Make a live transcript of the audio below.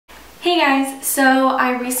Hey guys, so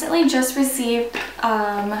I recently just received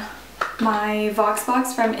my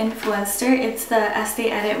Voxbox from Influenster. It's the Estee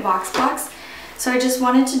Voxbox. So I just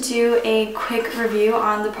wanted to do a quick review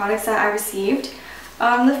on the products that I received.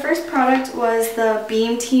 The first product was the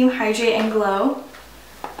Beam Team Hydrate and Glow.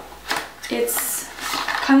 It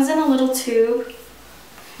comes in a little tube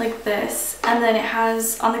like this, and then it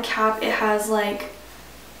has, on the cap, it has like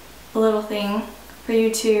a little thing for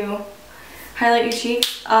you to highlight your cheeks.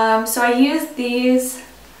 So I used these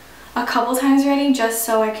a couple times already just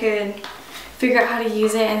so I could figure out how to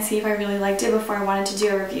use it and see if I really liked it before I wanted to do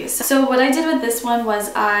a review. So what I did with this one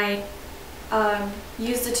was I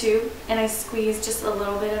used the tube and I squeezed just a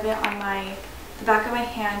little bit of it on the back of my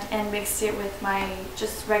hand and mixed it with my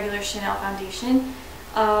just regular Chanel foundation.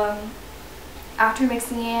 After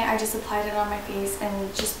mixing it, I just applied it on my face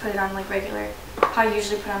and just put it on like regular, how I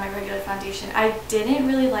usually put on my regular foundation. I didn't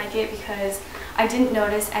really like it because I didn't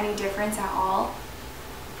notice any difference at all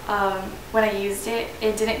when I used it.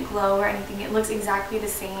 It didn't glow or anything. It looks exactly the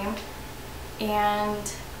same.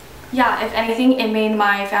 And yeah, if anything, it made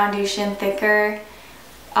my foundation thicker.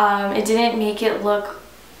 It didn't make it look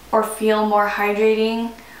or feel more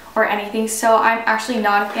hydrating or anything. So I'm actually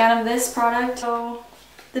not a fan of this product. So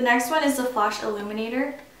the next one is the Flash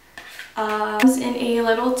Illuminator. It comes in a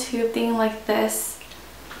little tube thing like this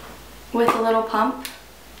with a little pump.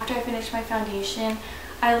 After I finished my foundation,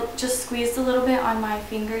 I just squeezed a little bit on my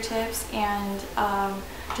fingertips and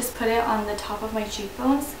just put it on the top of my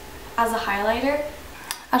cheekbones as a highlighter.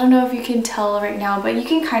 I don't know if you can tell right now, but you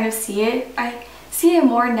can kind of see it. I see it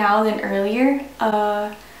more now than earlier.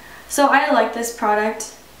 So I like this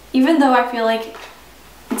product, even though I feel like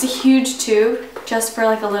it's a huge tube just for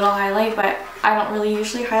like a little highlight, but I don't really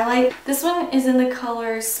usually highlight. This one is in the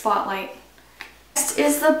color Spotlight. Next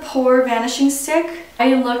is the Pore Vanishing Stick.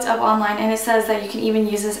 I looked up online and it says that you can even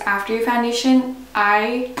use this after your foundation.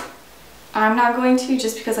 I'm not going to,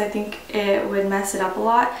 just because I think it would mess it up a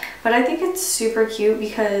lot, but I think it's super cute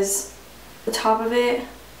because the top of it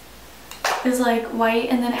is like white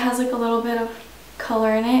and then it has like a little bit of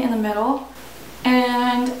color in it in the middle.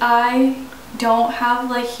 And I don't have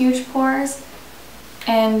like huge pores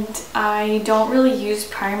and I don't really use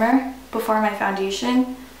primer before my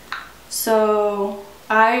foundation, so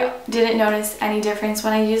I didn't notice any difference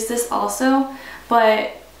when I used this also.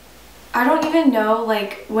 But I don't even know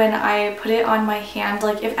like when I put it on my hand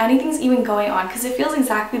like if anything's even going on, because it feels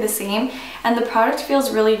exactly the same and the product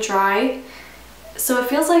feels really dry, so it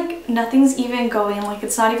feels like nothing's even going, like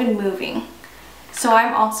it's not even moving. So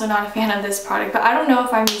I'm also not a fan of this product, but I don't know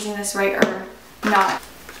if I'm using this right or not.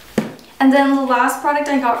 And then the last product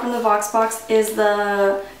I got from the Voxbox is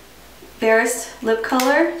the Barest Lip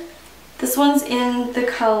Color. This one's in the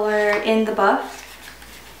color In the Buff.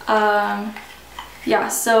 Yeah,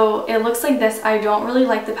 so it looks like this. I don't really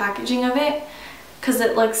like the packaging of it because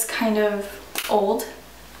it looks kind of old.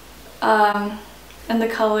 And the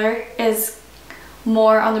color is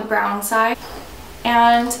more on the brown side.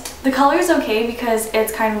 And the color is okay because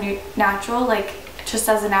it's kind of natural, like just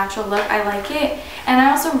as a natural look. I like it. And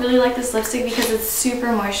I also really like this lipstick because it's super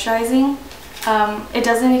moisturizing. It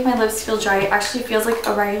doesn't make my lips feel dry. It actually feels like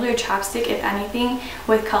a regular chapstick, if anything,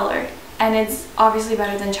 with color. And it's obviously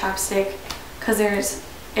better than chapstick because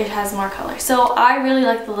it has more color. So I really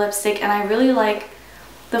like the lipstick and I really like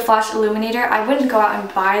the Flash Illuminator. I wouldn't go out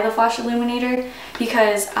and buy the Flash Illuminator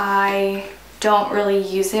because I don't really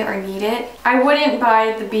use it or need it. I wouldn't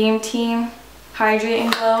buy the Beam Team Hydrate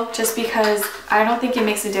and Glow just because I don't think it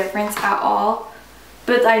makes a difference at all.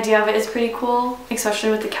 But the idea of it is pretty cool, especially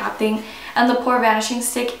with the cap thing. And the Pore Vanishing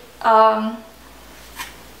Stick,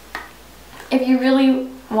 if you really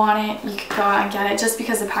want it, you could go out and get it just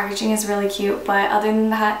because the packaging is really cute. But other than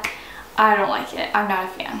that, I don't like it. I'm not a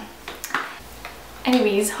fan.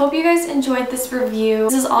 Anyways, hope you guys enjoyed this review.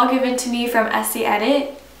 This is all given to me from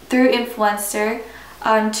Estee through Influenster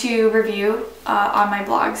to review on my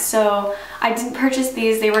blog. So I didn't purchase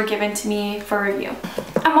these, they were given to me for review.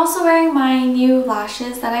 I'm also wearing my new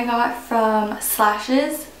lashes that I got from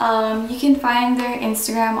Slashes. You can find their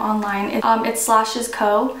Instagram online. It's Slashes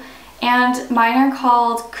Co. And mine are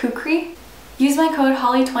called Kukri. Use my code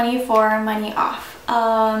Holly20 for money off.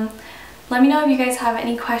 Let me know if you guys have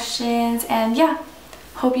any questions, and yeah,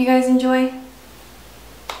 hope you guys enjoy.